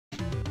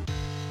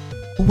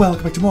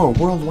Welcome back to more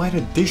Worldwide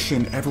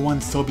Edition,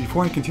 everyone. So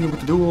before I continue with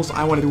the duels,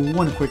 I want to do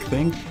one quick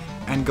thing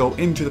and go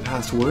into the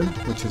password,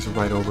 which is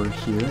right over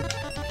here.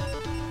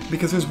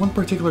 Because there's one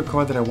particular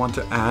card that I want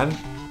to add,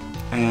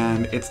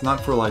 and it's not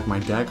for like my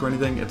deck or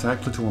anything, it's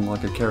actually to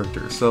unlock a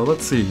character. So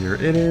let's see here.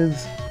 It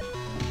is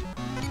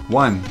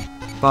 1,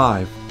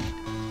 5,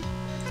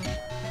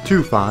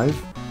 2,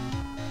 5,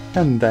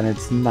 and then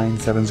it's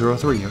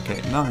 9703.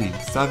 Okay,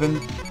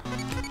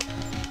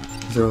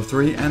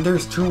 9703, and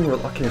there's Tool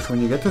World. Okay, so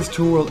when you get this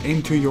Tool World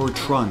into your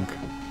trunk,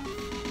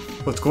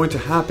 what's going to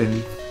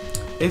happen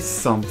is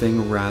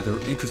something rather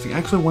interesting.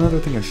 Actually, one other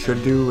thing I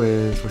should do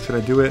is, or should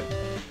I do it?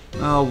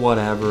 Oh,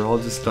 whatever. I'll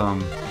just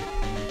nah.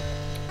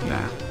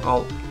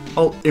 I'll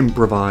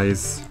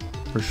improvise,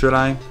 or should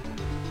I?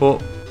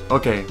 Well,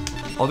 okay.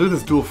 I'll do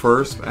this duel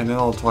first, and then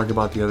I'll talk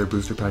about the other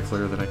booster packs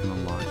later that I can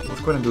unlock.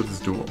 Let's go ahead and do this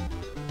duel.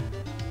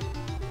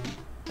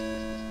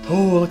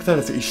 Oh, look at that!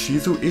 It's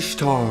Ishizu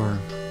Ishtar.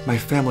 My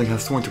family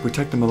has sworn to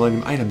protect the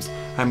Millennium items.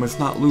 I must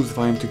not lose if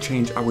I am to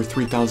change our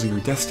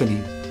 3,000-year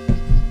destiny.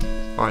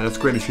 Alright, that's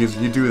great,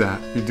 Ishizu. You do that.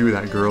 You do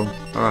that, girl.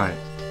 Alright.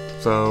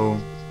 So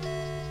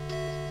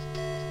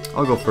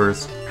I'll go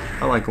first.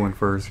 I like going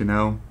first, you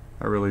know?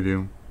 I really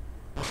do.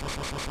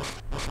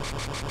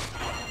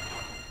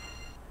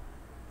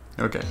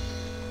 Okay.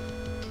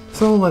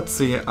 So let's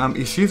see.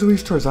 Ishizu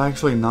Ishtar is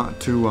actually not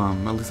too,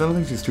 at least I don't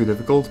think she's too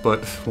difficult,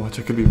 but watch,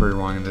 I could be very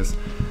wrong in this.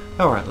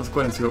 Alright, let's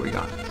go ahead and see what we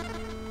got.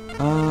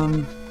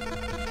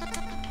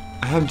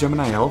 I have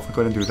Gemini Elf, I'll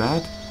go ahead and do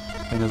that.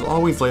 And as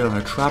always, lay it on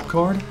a trap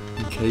card,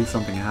 in case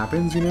something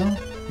happens, you know?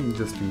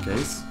 Just in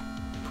case.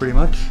 Pretty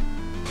much.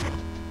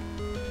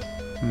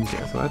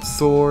 Okay, so that's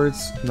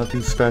swords.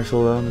 Nothing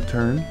special on the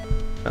turn.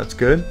 That's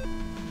good.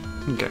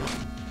 Okay.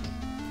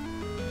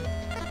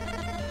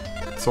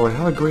 So I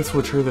have a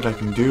graceful tree that I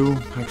can do.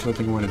 Actually, I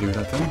think I want to do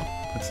that then.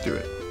 Let's do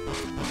it.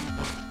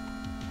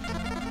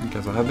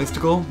 Okay, so I have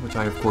Mystical, which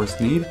I of course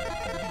need.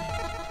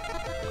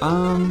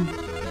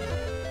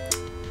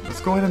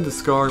 Let's go ahead and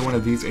discard one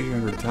of these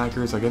 800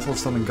 attackers. I guess I'll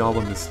summon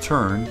Goblin this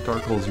turn.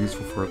 Dark Hole is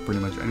useful for pretty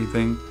much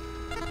anything.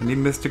 I need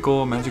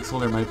Mystical. Magic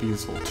Cylinder might be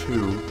useful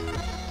too.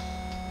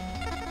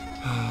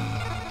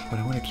 But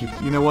I want to keep...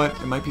 You know what?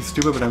 It might be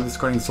stupid, but I'm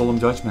discarding Solemn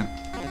Judgment.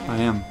 I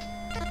am.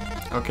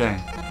 Okay.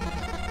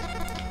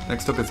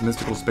 Next up is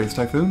Mystical Space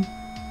Typhoon.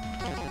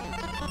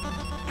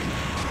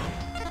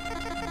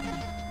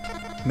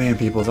 Man,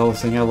 people, as I was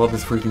saying, I love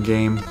this freaking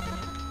game.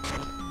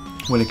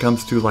 When it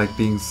comes to like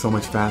being so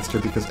much faster,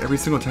 because every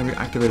single time you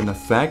activate an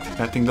effect,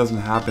 that thing doesn't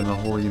happen, the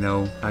whole, you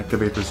know,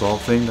 activate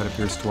resolve thing that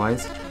appears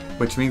twice,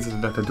 which means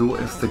that the duel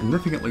is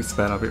significantly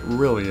sped up. It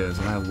really is,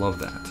 and I love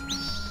that.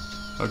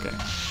 Okay.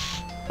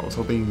 I was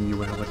hoping you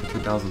would have like a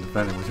 2000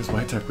 defender, which is why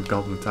I attacked with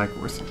Goblin Attack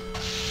Force.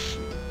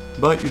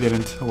 But you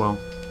didn't. Oh well.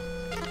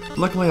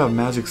 Luckily I have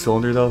Magic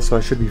Cylinder though, so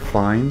I should be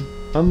fine.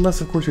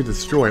 Unless of course you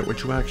destroy it,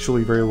 which you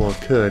actually very well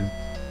could.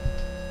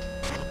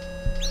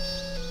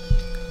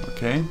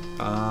 Okay,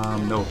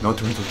 no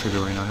Torrential Trigger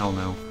right now, hell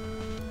no.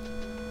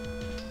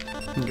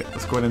 Okay,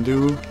 let's go ahead and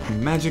do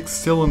Magic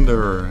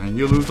Cylinder, and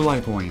you lose the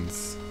life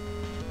points.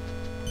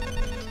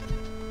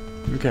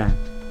 Okay.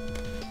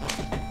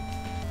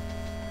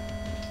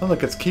 Oh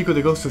look, it's Kiku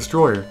the Ghost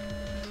Destroyer.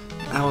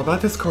 Now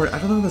about this card, I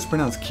don't know if it's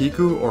pronounced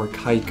Kiku or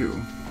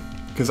Kaiku.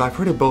 Because I've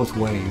heard it both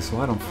ways,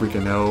 so I don't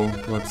freaking know.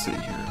 Let's see here,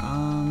 so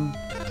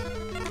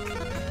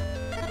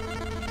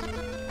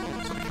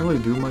I can't really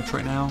do much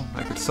right now.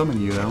 I could summon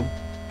you though.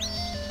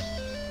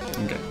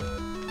 Okay,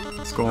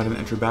 let's go ahead and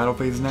enter battle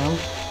phase now.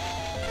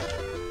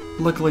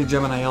 Luckily,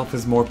 Gemini Elf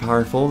is more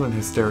powerful than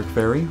Hysteric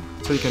Fairy,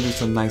 so you can do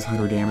some nice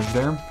 100 damage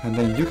there. And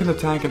then you can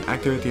attack and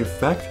activate the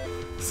effect.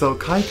 So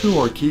Kaiku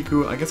or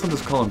Kiku, I guess I'll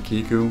just call him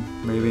Kiku,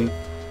 maybe.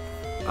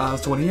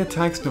 So when he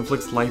attacks and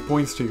inflicts life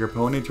points to your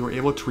opponent, you are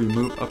able to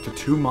remove up to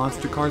 2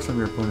 monster cards from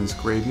your opponent's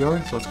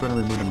graveyard. So let's go ahead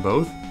and remove them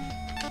both.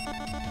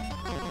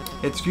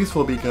 It's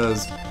useful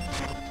because,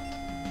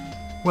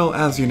 well,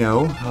 as you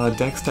know,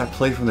 decks that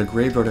play from the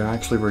graveyard are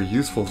actually very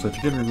useful, so if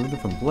you can remove them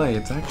from play,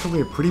 it's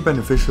actually a pretty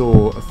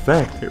beneficial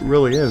effect. It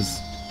really is.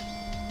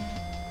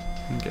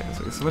 Okay,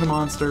 so you summon a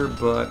monster,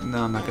 but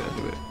no, I'm not gonna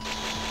do it.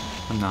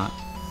 I'm not.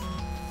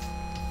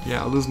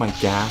 Yeah, I'll lose my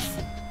Gaff.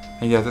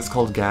 And yeah, that's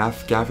called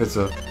Gaff. Gaff is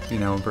a, you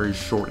know, very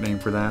short name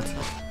for that.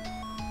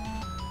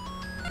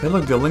 Hey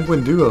look,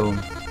 Delinquent Duo.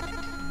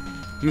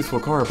 Useful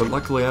card, but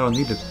luckily I don't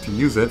need to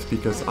use it,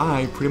 because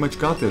I pretty much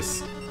got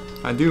this.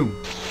 I do.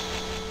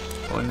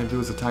 All I'm gonna do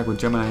is attack with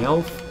Gemini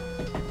Elf.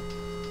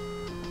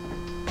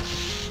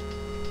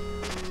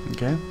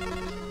 Okay.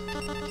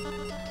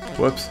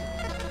 Whoops.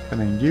 And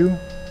then you.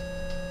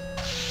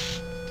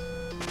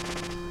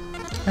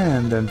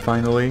 And then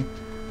finally,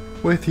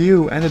 with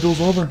you, and the duel's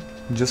over.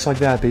 Just like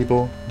that,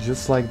 people.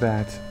 Just like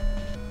that.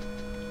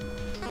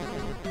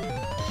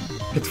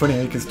 It's funny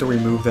how you can still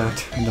remove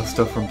that enough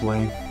stuff from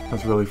play.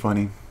 That's really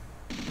funny.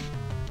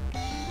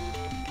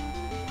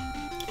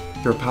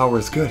 Your power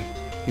is good.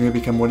 You may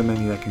become one of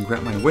many that can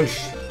grant my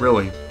wish.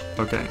 Really?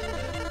 Okay.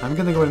 I'm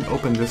gonna go ahead and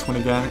open this one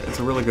again. It's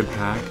a really good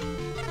pack.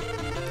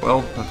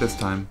 Well, not this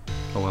time.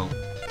 Oh well.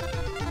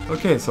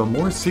 Okay, so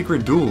more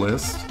secret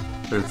duelists.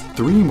 There's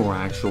 3 more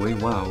actually.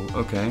 Wow,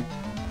 okay.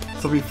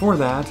 So before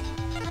that,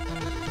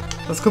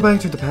 let's go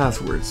back to the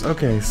passwords.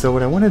 Okay, so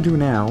what I want to do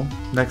now,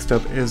 next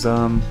up, is,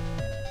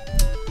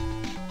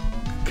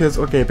 because,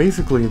 okay,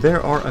 basically, there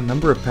are a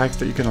number of packs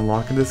that you can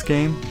unlock in this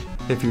game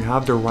if you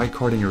have the right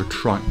card in your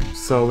trunk.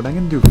 So what I'm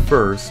going to do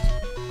first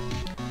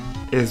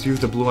is use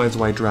the Blue Eyes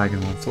White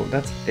Dragon one. So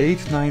that's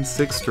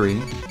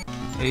 8963,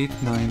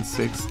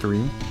 8963,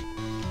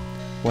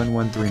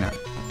 1139.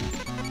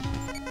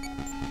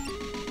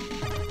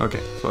 Okay,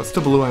 so that's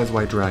the Blue Eyes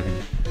White Dragon.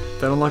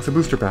 That unlocks a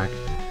booster pack.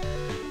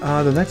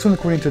 The next one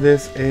according to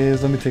this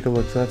is, let me take a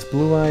look, so that's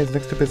Blue Eyes,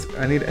 next up is,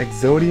 I need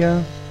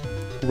Exodia,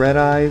 Red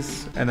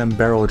Eyes, and then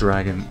Barrel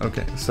Dragon.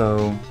 Okay,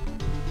 so,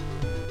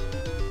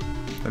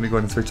 let me go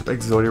ahead and search up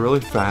Exodia really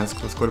fast,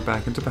 let's go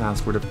back into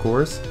password of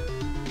course.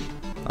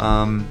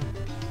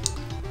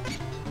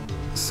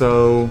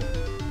 So,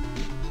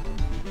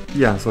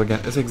 yeah, so again,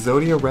 it's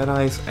Exodia, Red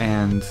Eyes,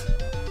 and...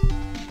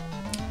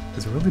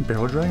 Is it really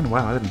Barrel Dragon?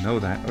 Wow, I didn't know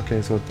that.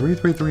 Okay, so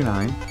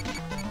 3339.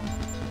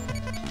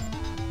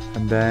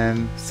 And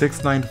then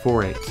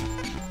 6948.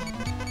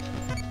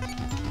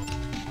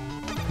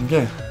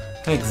 Okay,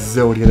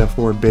 Exodia, the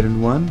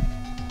forbidden one.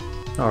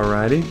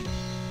 Alrighty.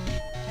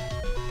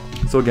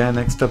 So again,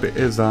 next up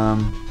is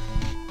the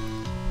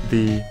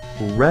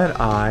Red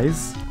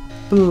Eyes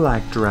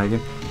Black Dragon.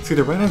 See,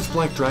 the Red Eyes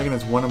Black Dragon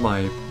is one of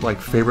my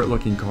favorite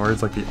looking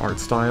cards, like the art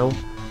style.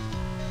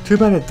 Too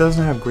bad it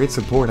doesn't have great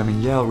support. I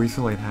mean, yeah,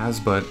 recently it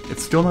has, but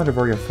it's still not a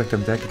very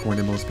effective deck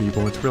according to most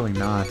people. It's really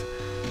not.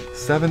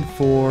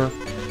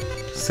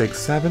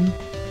 7467,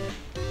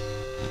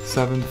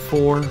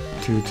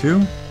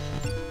 7422,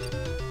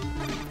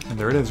 and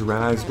there it is,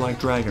 Red Eyes Black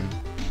Dragon.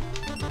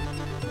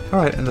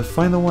 Alright, and the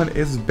final one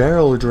is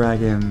Barrel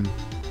Dragon.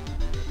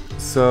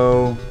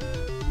 So,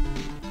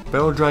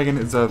 Barrel Dragon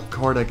is a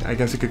card I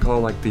guess you could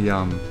call like the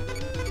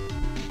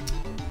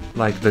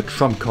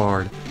trump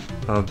card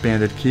of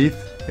Bandit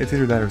Keith. It's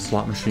either that or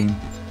Slot Machine.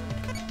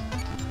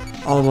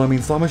 Although, I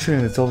mean, Slot Machine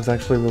in itself is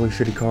actually a really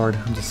shitty card.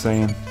 I'm just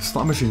saying.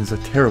 Slot Machine is a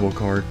terrible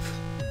card.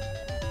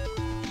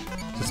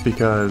 Just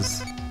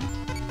because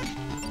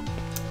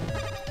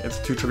it's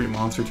 2 tribute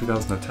monster,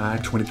 2000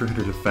 attack,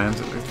 2300 defense.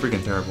 It's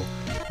freaking terrible.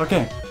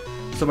 Okay,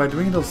 so by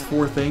doing those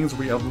 4 things,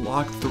 we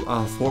unlocked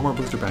 4 more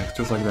booster packs,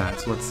 just like that.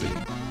 So let's see.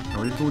 I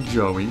already drew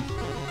Joey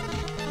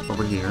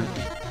over here.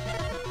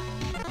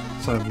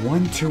 So I have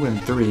 1, 2,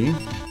 and 3.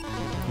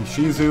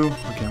 Ishizu.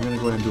 Okay, I'm gonna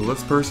go ahead and do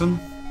this person.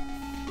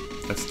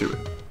 Let's do it.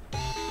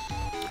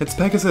 It's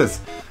Pegasus!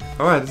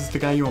 Alright, this is the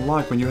guy you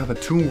unlock when you have a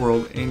Toon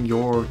World in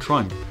your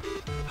trunk.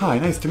 Hi,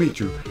 nice to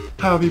meet you.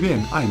 How have you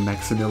been? I'm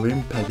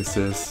Maximilian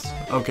Pegasus.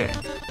 Okay,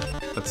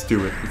 let's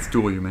do it. Let's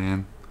duel you,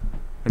 man.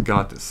 I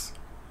got this.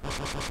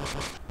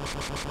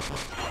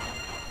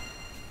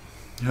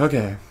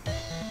 Okay.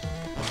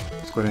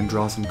 Let's go ahead and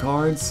draw some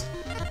cards.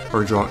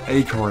 Or draw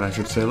a card, I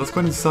should say. Let's go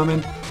ahead and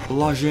summon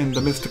Lajin,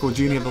 the mystical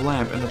genie of the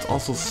lamp, and let's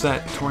also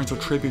set Torrential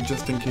Tribute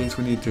just in case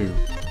we need to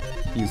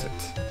use it,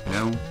 you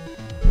know?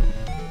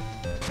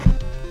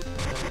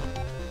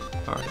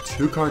 Alright,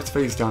 2 cards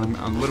face down.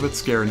 I'm a little bit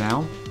scared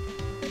now.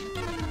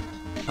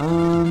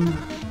 I'm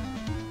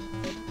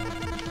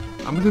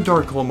gonna do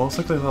Dark Hole. Most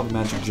likely I'll have a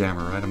Magic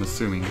Jammer, right? I'm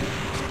assuming.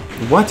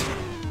 What?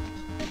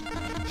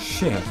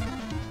 Shit.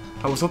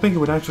 I was hoping it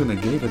would actually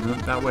negate it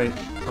that way.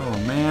 Oh,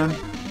 man.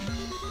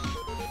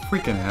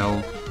 Freaking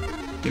hell.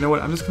 You know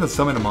what? I'm just gonna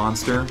summon a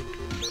monster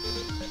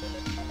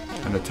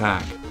and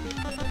attack.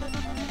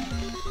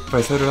 If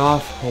I set it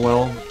off, oh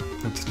well,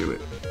 let's do it.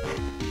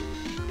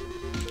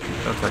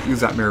 That's right,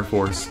 use that Mirror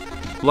Force.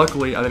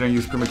 Luckily, I didn't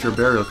use Premature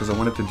Burial because I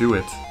wanted to do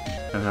it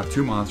and have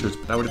 2 monsters,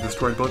 but that would have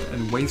destroyed both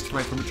and wasted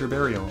my Premature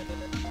Burial.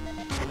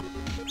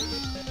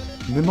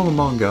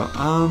 Nimble-a-Monga,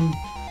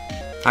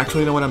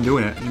 actually, you know what? I'm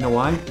doing it. You know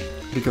why?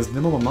 Because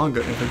Nimble-a-Monga,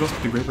 if it goes to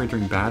the graveyard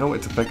during battle,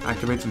 its effect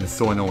activates and is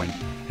so annoying.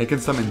 It can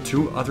summon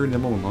 2 other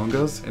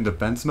Nimble-a-Mongas in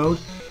defense mode,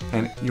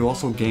 and you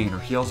also gain, or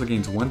he also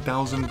gains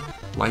 1,000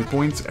 life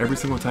points every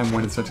single time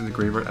one is sent to the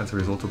graveyard as a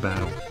result of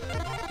battle.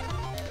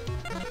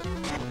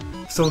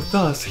 So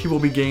thus, he will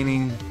be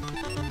gaining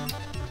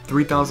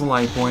 3,000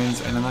 life points,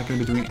 and I'm not going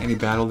to be doing any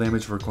battle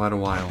damage for quite a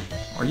while.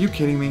 Are you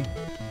kidding me?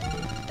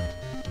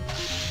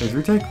 Is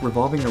retake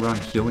revolving around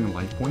healing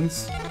life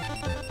points?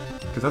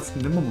 Because that's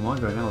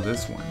Nimble-a-Monga now,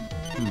 this one.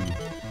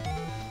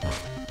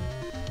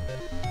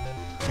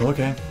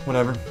 Okay,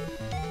 whatever.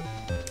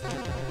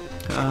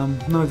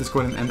 No, just go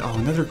ahead and end. Oh,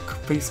 another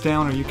face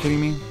down, are you kidding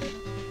me?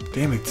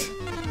 Damn it.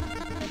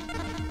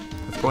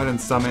 Let's go ahead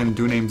and summon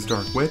Duname's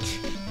Dark Witch.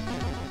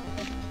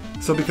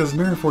 So because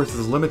Mirror Force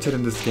is limited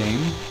in this game,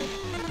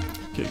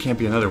 it can't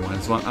be another one,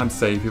 so I'm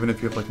safe, even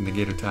if you have like a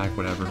negate attack,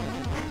 whatever.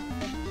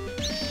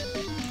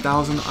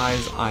 1,000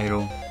 Eyes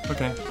Idol.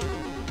 Okay.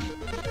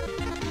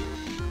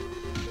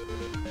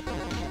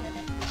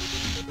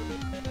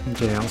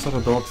 Okay, I also have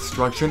a Belt of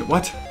Destruction.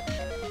 What?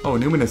 Oh,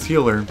 Numinous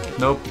Healer.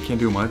 Nope, can't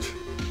do much.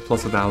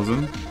 Plus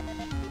 1,000.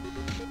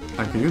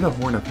 I could use the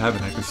Horn of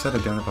Heaven. I could set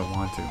it down if I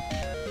want to.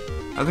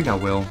 I think I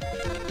will.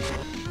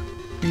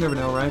 You never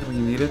know, right, when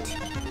you need it.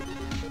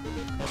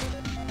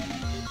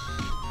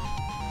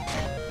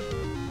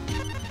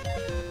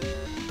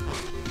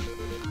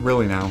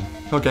 Really now.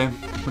 Okay,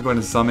 we're going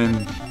to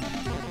summon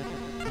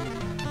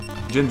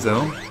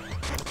Jinzo.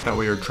 That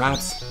way your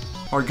traps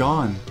are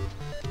gone.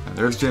 And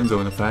there's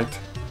Jinzo in effect.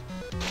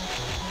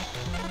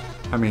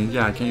 I mean,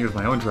 yeah, I can't use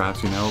my own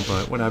traps, you know,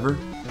 but whatever.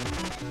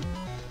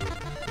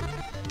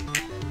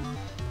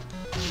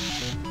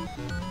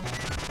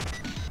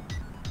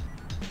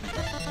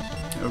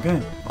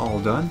 Okay, all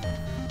done.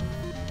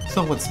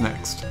 So what's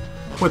next?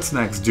 What's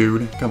next,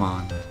 dude? Come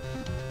on.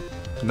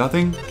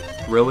 Nothing?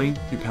 Really?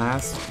 You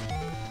passed?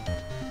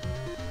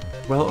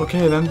 Well,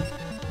 okay then.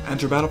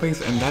 Enter battle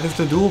phase, and that is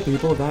the duel,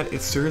 people. That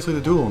is seriously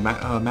the duel.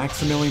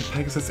 Maximilian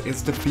Pegasus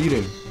is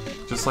defeated.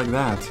 Just like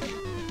that.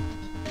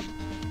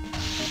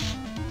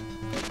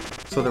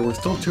 So there were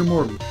still 2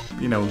 more,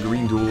 you know,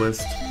 green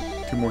duelists,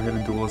 2 more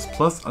hidden duelists,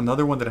 plus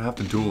another one that I have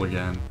to duel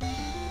again.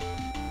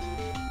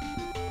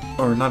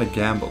 Or not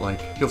again, but like,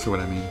 you'll see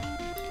what I mean.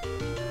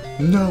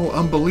 No,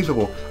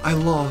 unbelievable. I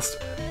lost.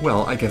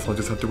 Well, I guess I'll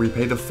just have to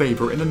repay the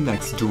favor in the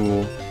next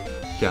duel.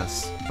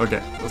 Yes.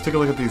 Okay, let's take a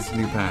look at these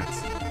new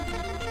packs.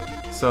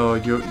 So,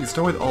 you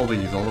start with all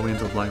these, all the way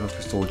into a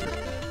Blackluster Soldier.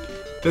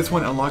 This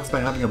one unlocks by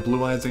having a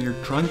Blue Eyes in your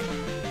trunk.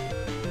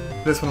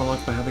 This one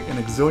unlocks by having an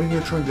Exodia in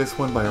your trunk. This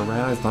one by a Red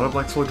Eyes, not a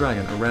Black Soul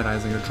Dragon, a Red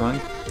Eyes in your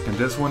trunk. And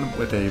this one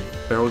with a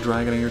Barrel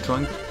Dragon in your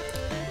trunk.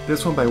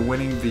 This one by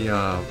winning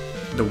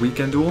the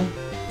weekend duel,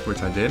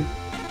 which I did.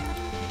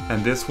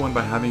 And this one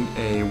by having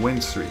a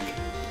win streak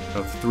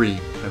of 3,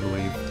 I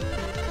believe.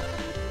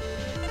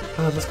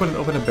 Let's go ahead and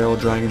open a Barrel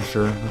Dragon,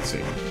 sure. Let's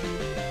see.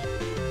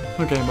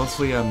 Okay,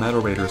 mostly Metal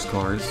Raiders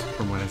cards,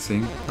 from what I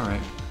see.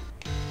 Alright.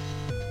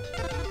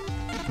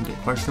 Okay,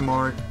 question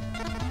mark.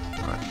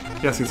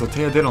 Alright. Yeah, see, so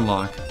Taya did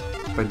unlock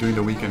by doing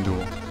the weekend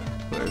duel.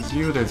 So there's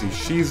you, there's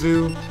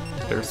Ishizu,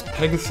 there's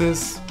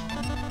Pegasus,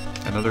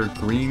 another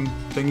green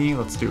thingy.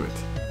 Let's do it.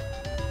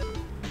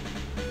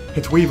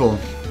 It's Weevil.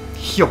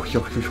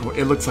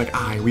 It looks like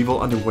I,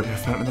 Weevil Underwood, have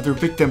found another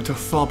victim to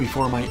fall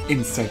before my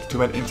insect. Too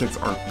bad insects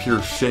are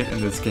pure shit in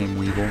this game,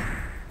 Weevil.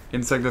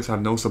 Insects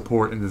have no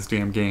support in this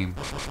damn game.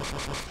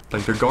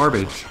 Like, they're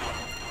garbage.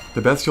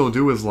 The best you'll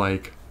do is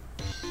like...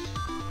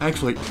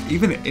 Actually,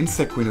 even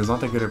Insect Queen is not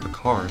that good of a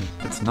card.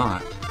 It's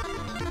not.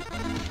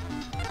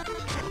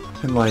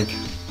 And like,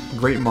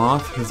 Great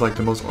Moth is like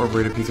the most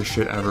overrated piece of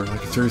shit ever.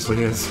 Like, it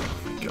seriously is.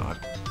 Oh my god.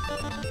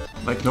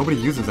 Like, nobody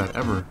uses that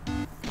ever.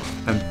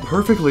 And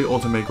perfectly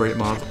ultimate Great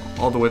Moth,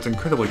 although it's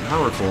incredibly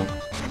powerful,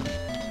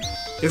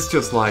 it's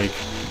just like,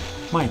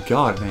 my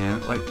god,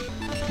 man. Like,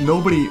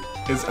 nobody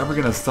is ever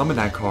gonna summon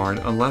that card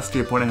unless the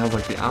opponent has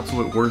like the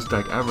absolute worst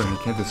deck ever and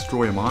they can't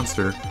destroy a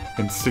monster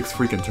in 6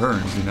 freaking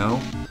turns, you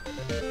know?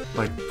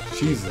 Like,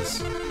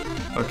 Jesus.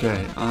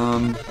 Okay,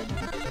 I'm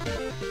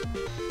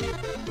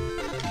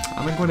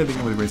going to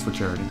begin with Race for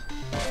Charity.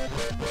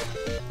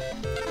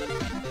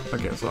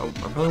 Okay, so I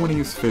probably want to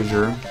use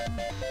Fissure.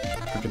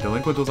 Okay,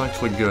 Delinquent was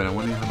actually good. I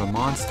want to have a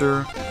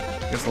monster.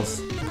 I guess I'll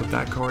put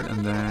that card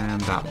and then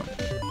that one.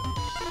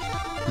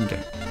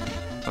 Okay.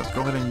 Let's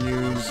go ahead and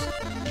use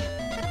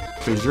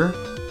Fissure.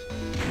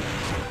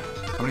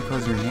 How many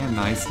cards are in your hand?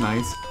 Nice,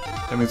 nice.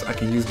 That means I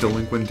can use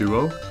Delinquent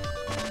Duo.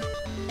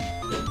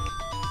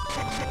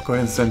 Go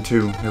ahead and send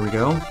 2. There we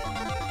go.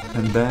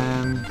 And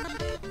then...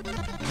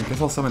 I guess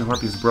I'll summon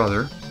Harpy's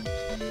brother.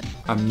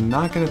 I'm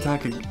not gonna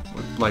attack it.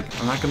 Like,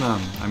 I'm not gonna...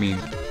 I mean...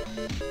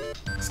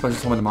 Special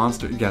summon a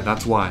monster. Yeah,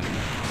 that's why.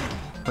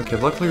 Okay,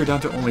 luckily you're down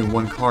to only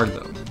 1 card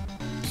though.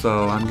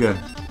 So, I'm good.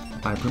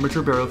 I have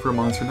Premature Burial for a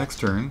monster next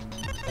turn.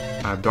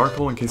 I have Dark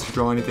Hole in case you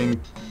draw anything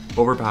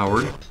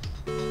overpowered.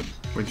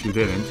 Which you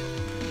didn't.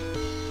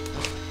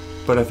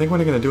 But I think what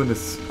I'm gonna do in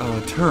this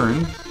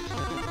turn...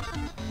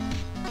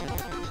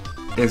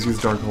 is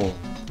use Dark Hole.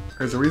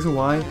 There's a reason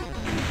why.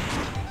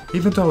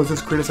 Even though I was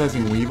just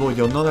criticizing Weevil,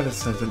 you'll know that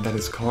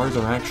his cards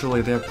are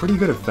actually, they have pretty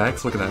good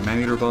effects. Look at that,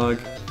 Maneater Bug.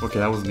 Okay,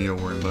 that was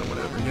Needleworm, but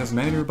whatever. He has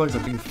Maneater Bugs, I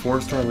think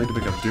 4-star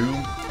Ladybug of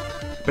Doom.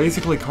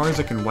 Basically cards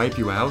that can wipe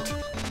you out.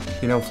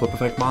 You know, flip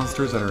effect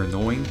monsters that are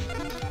annoying.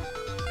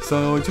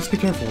 So just be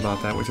careful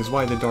about that, which is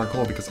why I did Dark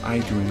Hole, because I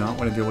do not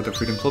want to deal with the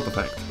freaking flip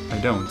effect. I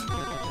don't.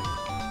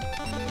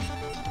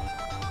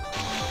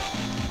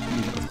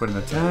 Okay, let's go ahead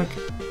and attack.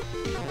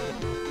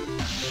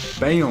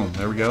 Bam!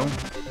 There we go.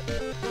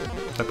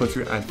 That puts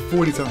you at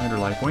 4,700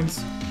 life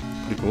points.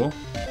 Pretty cool.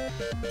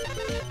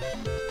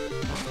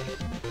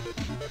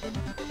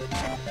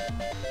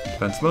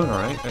 Defense mode,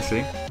 alright, I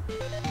see.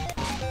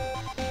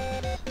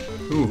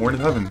 Ooh, Horn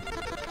of Heaven.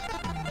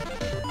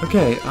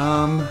 Okay,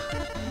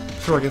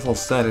 sure, I guess I'll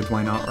set it,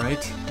 why not,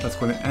 right? Let's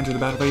go ahead and enter the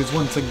battle phase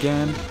once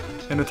again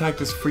and attack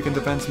this freaking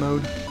defense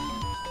mode.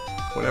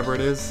 Whatever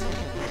it is.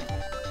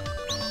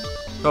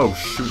 Oh,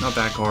 shoot, not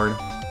that card.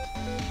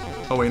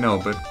 Oh, wait, no,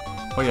 but...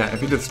 Oh yeah,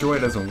 if you destroy it,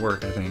 it doesn't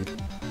work, I think.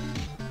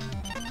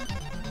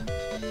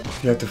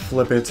 You have to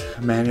flip it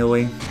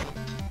manually.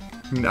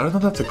 I mean, I don't know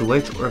if that's a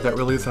glitch or if that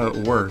really is how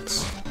it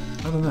works.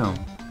 I don't know.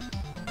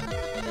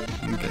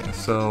 Okay,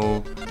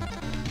 so...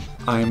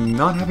 I'm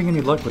not having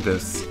any luck with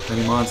this.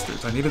 Any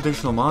monsters. I need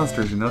additional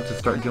monsters, you know, to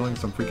start dealing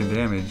some freaking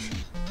damage.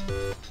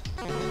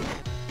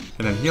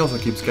 And then he also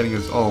keeps getting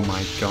his... Oh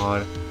my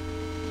god.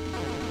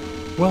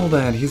 Well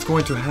then, he's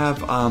going to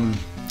have,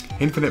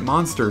 infinite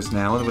monsters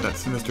now with that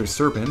Sinister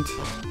Serpent,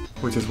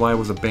 which is why it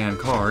was a banned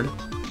card.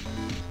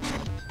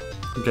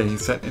 Okay, he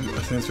set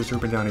a Sinister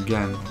Serpent down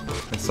again.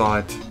 I saw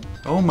it.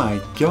 Oh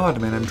my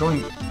god, man,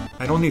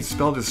 I don't need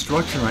spell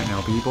destruction right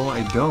now, people.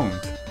 I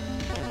don't.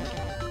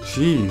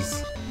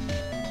 Jeez.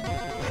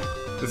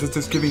 This is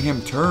just giving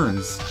him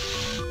turns.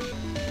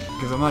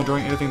 Because I'm not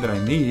drawing anything that I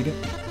need.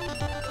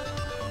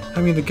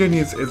 I mean, the good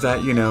news is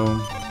that, you know,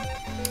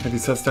 if he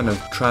sets down a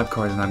trap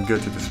card, then I'm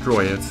good to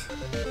destroy it.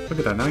 Look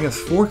at that, now he has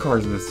 4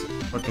 cards in this.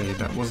 Okay,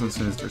 that wasn't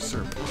Sinister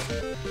Serpent.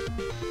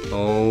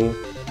 Oh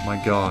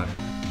my god.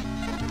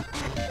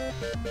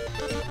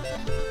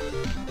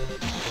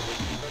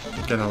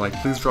 Can I, like,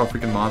 please draw a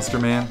freaking monster,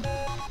 man?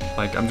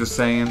 Like, I'm just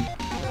saying,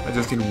 I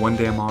just need one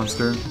damn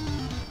monster.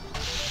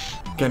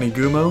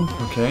 Ganigumo,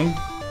 okay.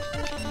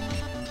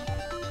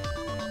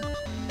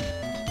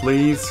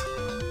 Please.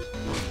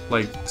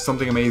 Like,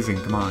 something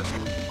amazing, come on.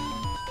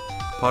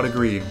 Pot of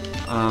Greed.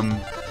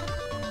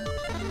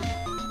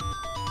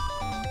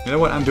 You know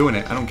what, I'm doing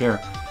it, I don't care.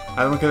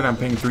 I don't care that I'm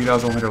paying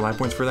 3,100 life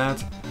points for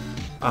that.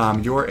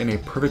 You're in a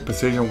perfect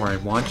position where I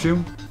want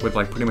you, with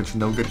like pretty much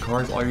no good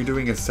cards. All you're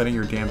doing is setting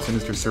your damn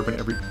Sinister Serpent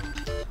every...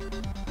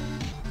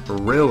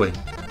 Really?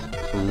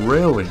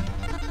 Really?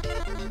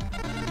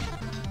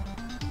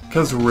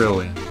 Cause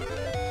really?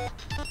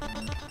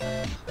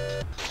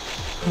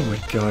 Oh my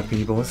god,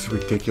 people, this is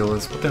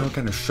ridiculous. What the hell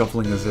kind of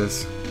shuffling is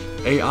this?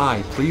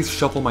 AI, please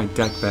shuffle my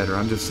deck better,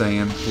 I'm just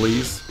saying,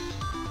 please.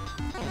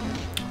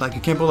 Like,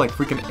 you can't put like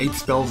freaking 8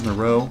 spells in a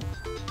row.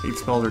 8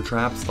 spells or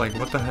traps, like,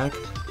 what the heck?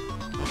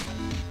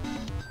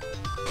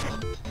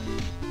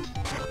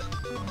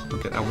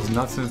 Okay, that was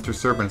not Sinister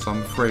Serpent, so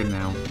I'm afraid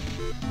now.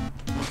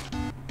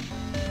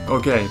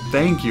 Okay,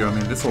 thank you, I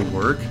mean, this'll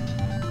work.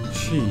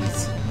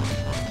 Jeez.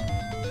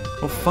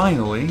 Well,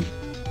 finally.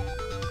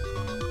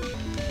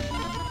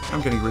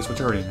 I'm getting risk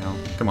maturity now.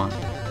 Come on.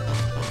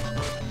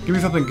 Give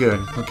me something good.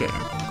 Okay,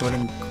 go ahead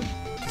and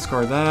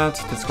discard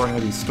that. Discard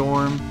Heavy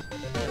Storm.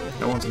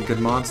 I want some good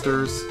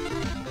monsters.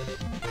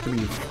 Give me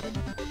your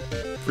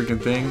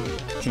freaking thing.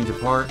 Change of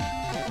heart.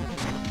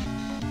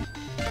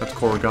 That's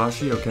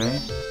Koragashi, okay.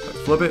 Let's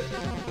flip it.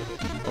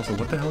 Also,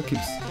 what the hell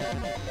keeps...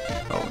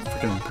 Oh,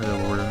 freaking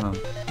Imperial Order, huh?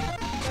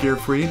 Gear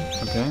Free,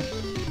 okay.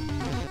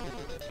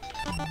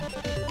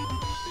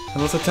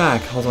 And let's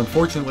attack. Although,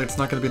 unfortunately, it's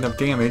not going to be enough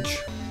damage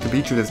to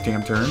beat you this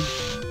damn turn.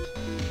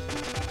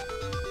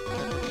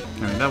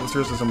 I mean, that was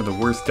seriously some of the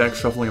worst deck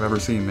shuffling I've ever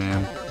seen,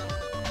 man.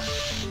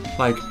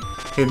 Like,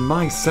 in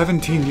my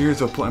 17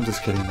 years of play... I'm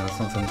just kidding, no, it's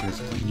not 17 years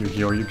of playing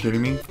Yu-Gi-Oh! Are you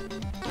kidding me?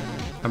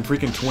 I'm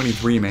freaking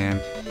 23,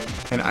 man.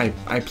 And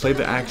I played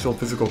the actual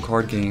physical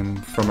card game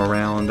from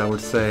around, I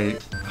would say,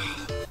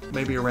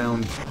 maybe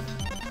around...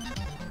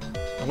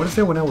 I want to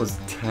say when I was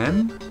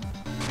 10?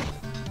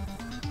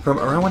 From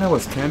around when I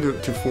was 10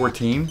 to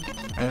 14.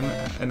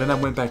 And then I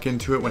went back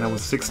into it when I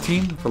was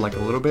 16 for like a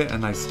little bit,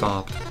 and I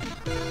stopped.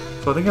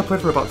 So I think I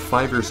played for about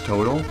 5 years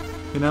total,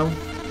 you know?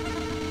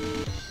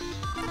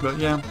 But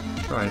yeah,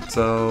 alright,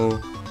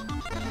 so...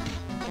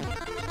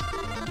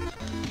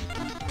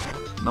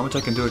 Not much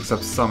I can do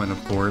except summon,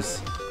 of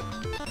course.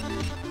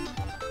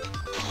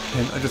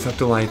 And I just have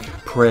to, like,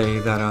 pray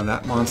that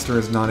that monster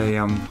is not a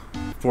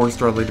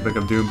 4-star Ladybug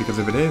of Doom, because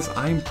if it is,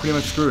 I'm pretty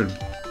much screwed.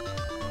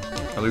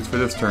 At least for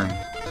this turn.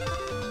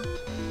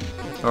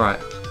 Alright.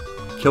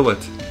 Kill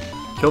it.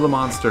 Kill the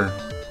monster.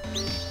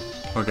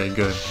 Okay,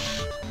 good.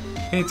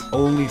 It's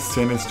only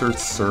Sinister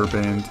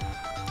Serpent.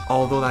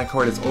 Although that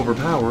card is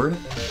overpowered.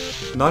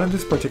 Not in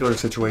this particular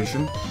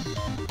situation.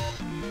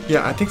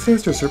 Yeah, I think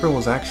Sinister Serpent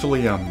was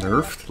actually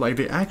nerfed. Like,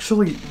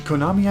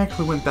 Konami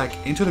actually went back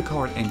into the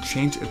card and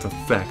changed its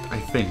effect, I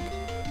think.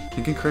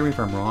 You can correct me if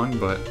I'm wrong,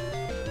 but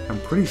I'm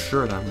pretty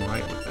sure that I'm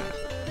right with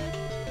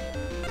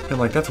that. And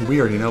like, that's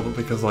weird, you know,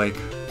 because like,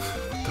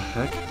 what the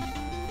heck?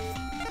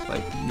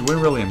 Like, you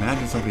wouldn't really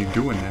imagine somebody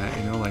doing that,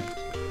 you know, like,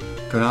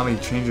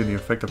 Konami changing the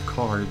effect of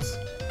cards.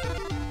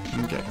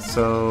 Okay,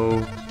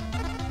 so...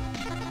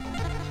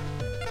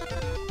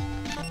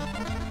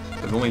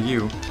 There's only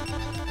you.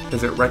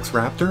 Is it Rex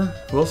Raptor?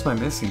 Who else am I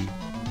missing?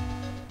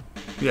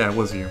 Yeah, it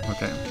was you,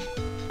 okay.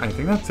 I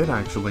think that's it,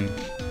 actually.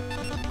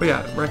 But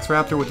yeah, Rex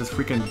Raptor with this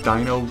freaking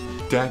Dino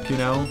deck, you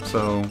know,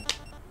 so...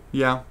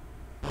 Yeah.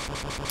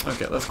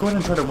 Okay, let's go ahead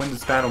and try to win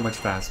this battle much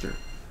faster.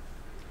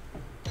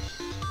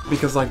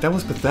 Because, like, that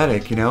was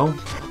pathetic, you know?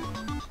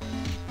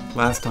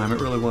 Last time, it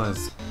really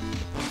was.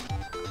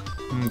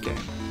 Okay.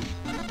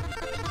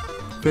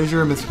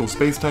 Fissure, Mystical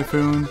Space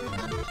Typhoon.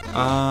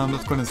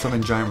 Let's go ahead and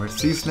summon Giant Red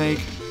Sea Snake.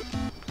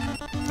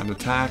 And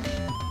attack.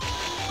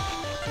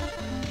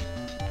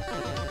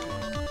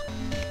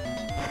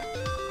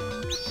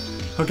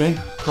 Okay,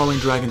 Crawling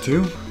Dragon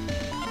 2.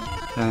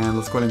 And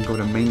let's go ahead and go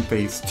to main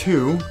phase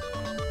 2.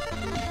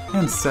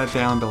 And set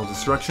down Bell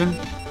Destruction.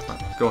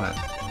 Right, go ahead.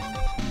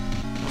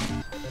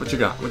 What you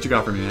got? What you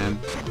got for me, man?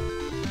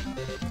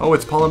 Oh,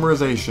 it's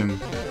polymerization.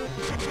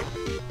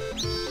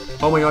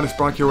 Oh my god, it's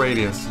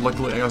Radius.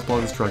 Luckily, I got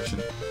Ball Destruction.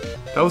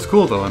 That was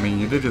cool though. I mean,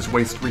 you did just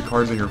waste 3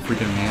 cards in your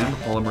freaking hand.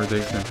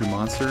 Polymerization and 2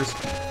 monsters.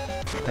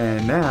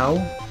 And now...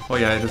 Oh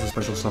yeah, it is a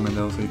special summon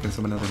though, so you can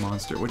summon another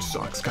monster, which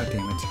sucks. God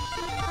damn it.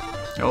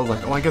 I was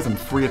like, oh, I guess I'm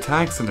free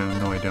attacks, and then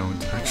no, I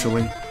don't.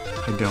 Actually,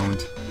 I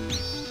don't.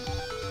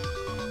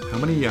 How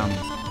many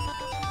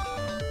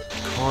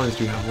cards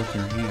do you have left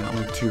in your hand?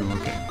 Only 2.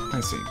 Okay, I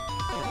see.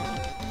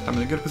 I'm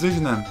in a good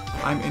position then.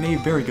 I'm in a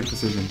very good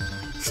position.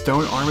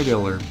 Stone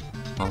Armadillo.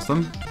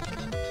 Awesome.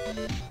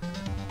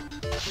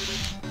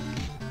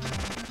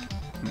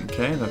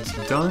 Okay, that's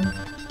done.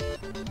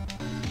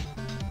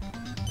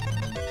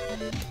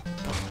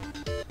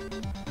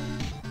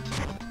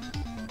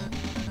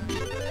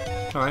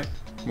 Alright,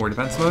 more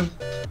defense mode.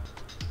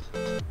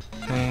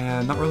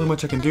 And not really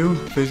much I can do.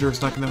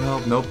 Fissure's not going to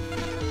help. Nope.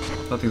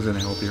 Nothing's going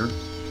to help here.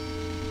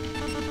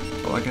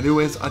 All I can do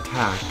is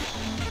attack.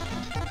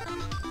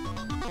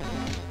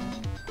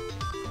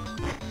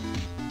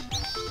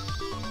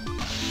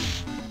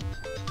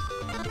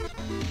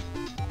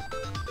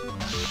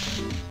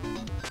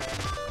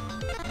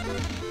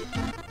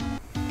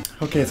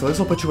 Okay, so this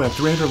will put you at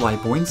 300 life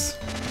points,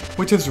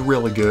 which is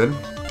really good.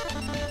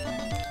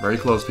 Very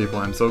close, people.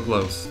 I'm so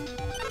close.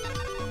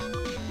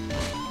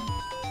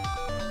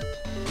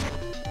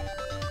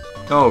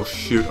 Oh,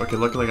 shoot. Okay,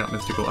 luckily I got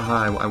Mystical.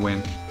 Aha, I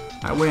win.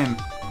 I win.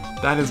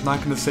 That is not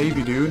going to save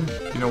you, dude.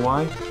 You know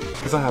why?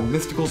 Because I have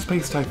Mystical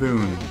Space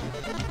Typhoon,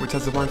 which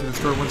has the power to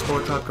destroy one spell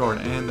or trap card,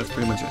 and that's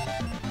pretty much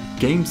it.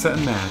 Game, set,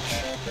 and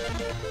match.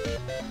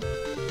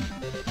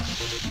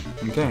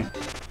 Okay.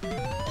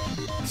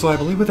 So I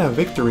believe with that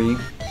victory,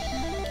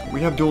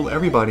 we have dueled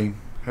everybody.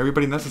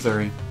 Everybody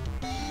necessary.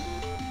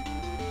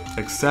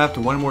 Except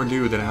one more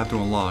dude that I have to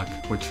unlock,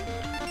 which...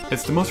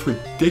 It's the most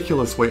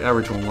ridiculous way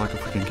ever to unlock a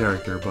freaking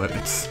character, but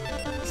it's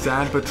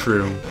sad but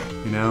true,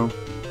 you know?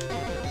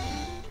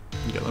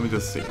 Yeah, let me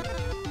just see.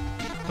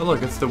 Oh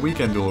look, it's the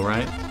weekend duel,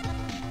 right?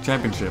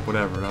 Championship,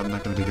 whatever. I'm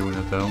not gonna be doing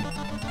it though.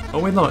 Oh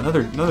wait, no,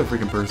 another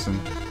freaking person.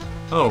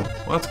 Oh,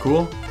 well that's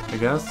cool, I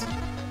guess.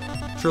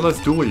 Sure,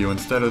 let's duel you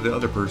instead of the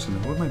other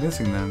person. What am I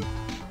missing then?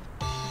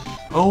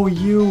 Oh,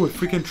 you,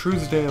 freaking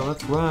Trusdale,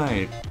 that's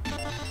right.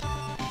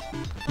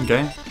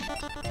 Okay.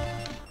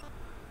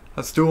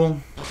 Let's duel.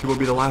 He will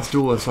be the last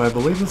duelist, so I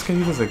believe this guy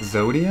uses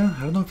Exodia?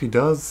 I don't know if he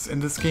does in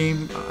this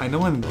game. I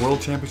know in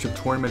World Championship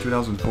Tournament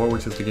 2004,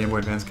 which is the Game Boy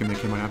Advance game that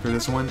came out after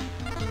this one,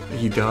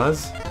 he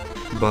does,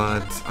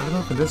 but I don't know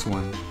if in this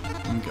one.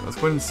 Okay, let's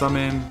go ahead and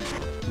summon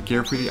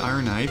Gearfree the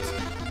Iron Knight.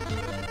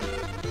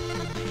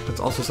 Let's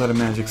also set a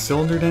Magic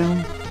Cylinder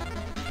down,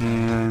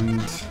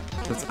 and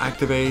let's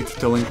activate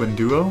Delinquent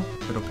Duo.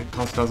 It'll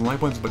cost 1,000 life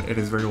points, but it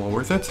is very well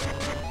worth it.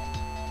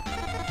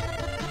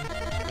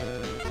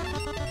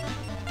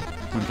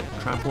 Okay,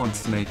 Trample and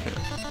Snake here.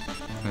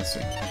 Let's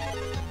see.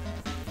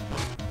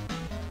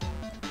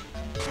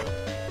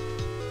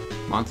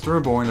 Monster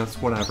Reborn, that's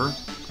whatever.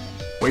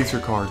 Waste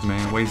your cards,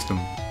 man. Waste them.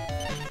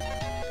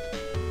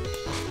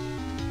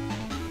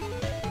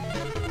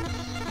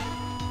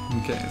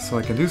 Okay, so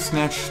I can do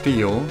Snatch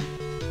Steal.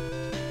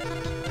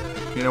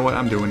 You know what?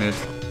 I'm doing it.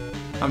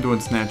 I'm doing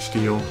Snatch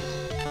Steal.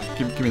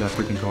 Give me that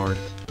freaking card.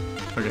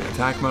 Okay,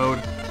 attack mode.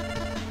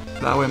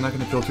 That way I'm not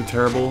going to feel too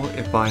terrible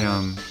if I,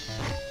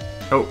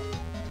 Oh!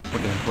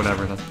 Okay,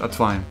 whatever, that's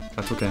fine.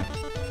 That's okay.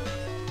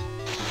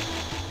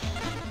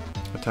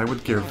 Attack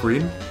with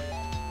Gearfree.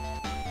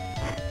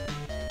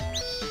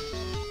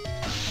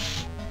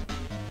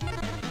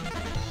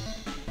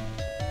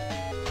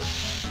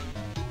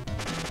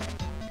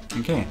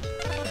 Okay.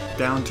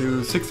 Down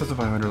to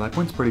 6,500 life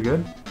points, pretty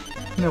good.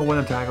 You know, 1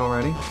 attack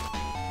already.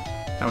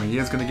 Now he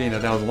is going to gain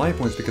 1,000 life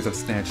points because of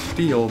Snatch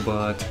Steal,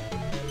 but...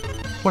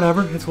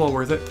 whatever, it's well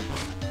worth it.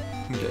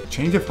 Okay,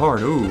 Change of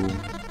Heart, ooh.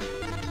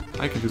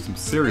 I can do some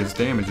serious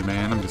damage,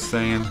 man. I'm just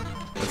saying.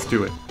 Let's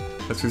do it.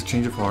 Let's use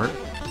Change of Heart.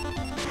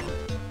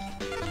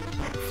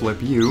 Flip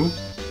you.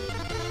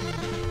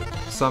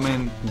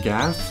 Summon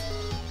Gas.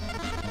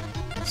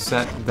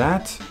 Set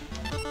that.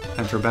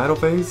 Enter battle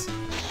phase.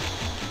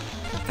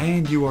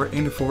 And you are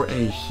in for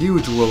a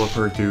huge Will of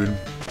Hurt, dude.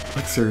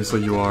 Like,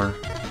 seriously, you are.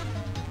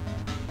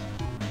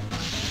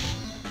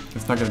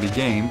 It's not gonna be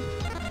game.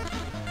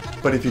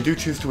 But if you do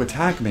choose to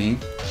attack me,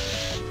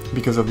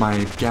 because of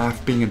my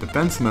Gaff being in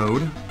defense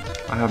mode,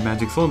 I have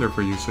Magic Cylinder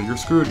for you, so you're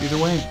screwed either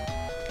way.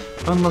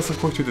 Unless, of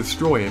course, you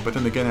destroy it, but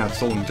then again I have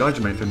Stolen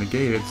Judgment to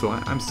negate it, so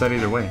I'm set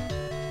either way.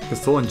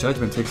 Because Stolen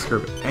Judgment takes care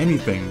of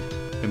anything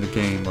in the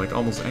game, like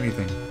almost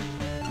anything.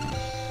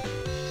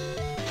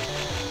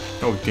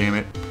 Oh, damn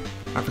it.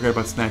 I forgot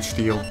about Snatch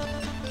Steal.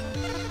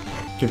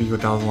 Giving you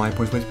 1,000 life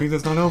points, which means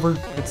it's not over.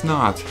 It's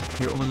not.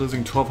 You're only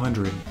losing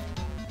 1,200.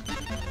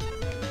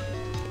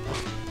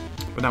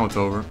 But now it's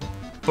over.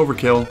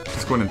 Overkill.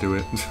 Just go ahead and do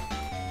it.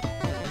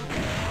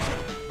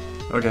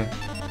 Okay.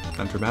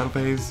 Enter battle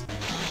phase.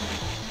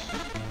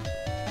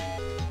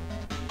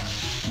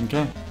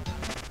 Okay.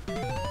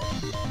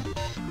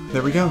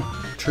 There we go.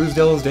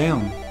 Trusdale is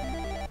down.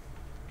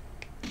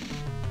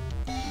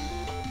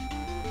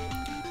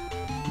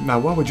 Now,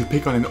 why would you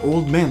pick on an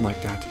old man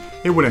like that?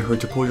 It wouldn't hurt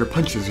to pull your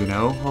punches, you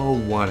know? Oh,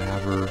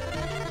 whatever.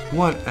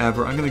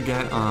 Whatever. I'm gonna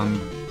get, I'm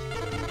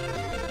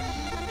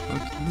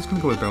just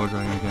gonna go with Barrel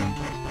Dragon again.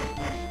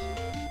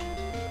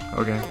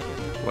 Okay.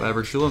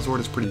 Whatever. Shield and Sword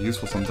is pretty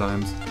useful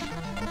sometimes.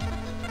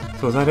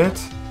 So is that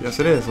it? Yes,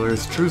 it is. So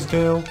there's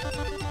Trusdale.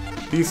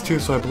 These two,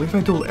 so I believe I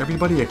dueled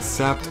everybody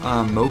except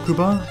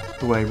Mokuba,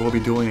 who I will be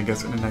dueling, I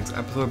guess, in the next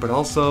episode, but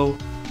also,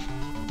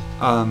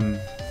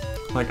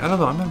 like, I don't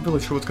know, I'm not really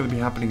sure what's going to be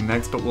happening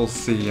next, but we'll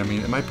see. I mean,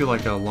 it might be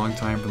like a long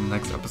time from the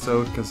next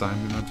episode, because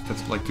I'm going to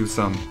just, like, do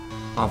some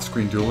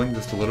off-screen dueling,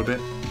 just a little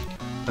bit,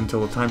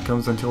 until the time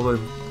comes, until the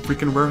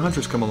freaking rare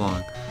hunters come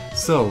along.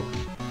 So,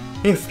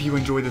 if you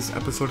enjoyed this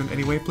episode in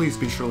any way, please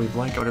be sure to leave a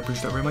like, I would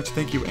appreciate that very much,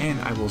 thank you, and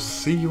I will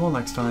see you all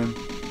next time.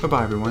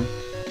 Bye-bye, everyone.